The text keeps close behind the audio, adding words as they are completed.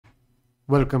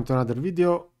Welcome to another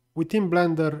video. Within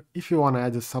Blender, if you want to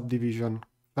add a subdivision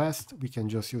fast, we can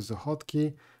just use the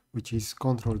hotkey, which is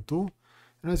Ctrl+2.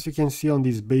 And as you can see on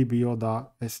this Baby Yoda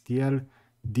STL,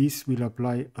 this will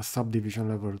apply a subdivision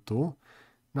level 2.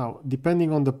 Now,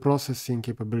 depending on the processing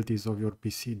capabilities of your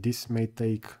PC, this may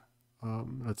take,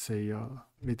 let's say, a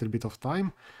little bit of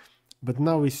time. But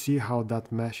now we see how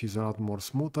that mesh is a lot more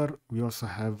smoother. We also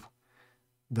have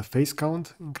the face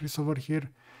count increase over here.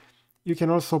 You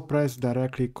can also press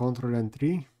directly Ctrl and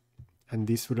 3, and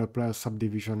this will apply a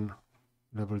subdivision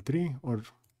level 3 or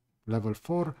level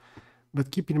 4.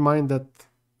 But keep in mind that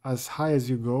as high as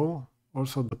you go,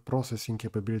 also the processing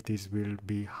capabilities will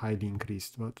be highly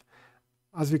increased. But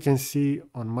as we can see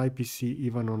on my PC,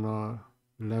 even on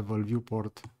a level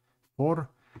viewport 4,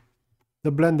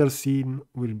 the Blender scene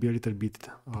will be a little bit,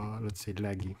 let's say,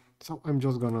 laggy. So I'm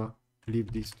just gonna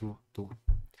leave this to 2.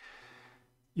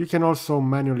 You can also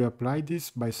manually apply this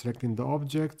by selecting the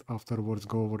object. Afterwards,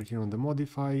 go over here on the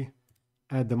modify,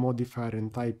 add the modifier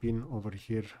and type in over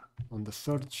here on the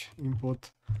search input.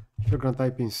 If you're going to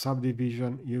type in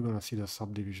subdivision, you're going to see the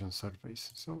subdivision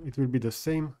surface. So it will be the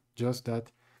same, just that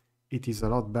it is a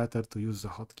lot better to use the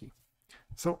hotkey.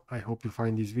 So I hope you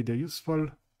find this video useful.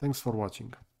 Thanks for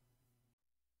watching.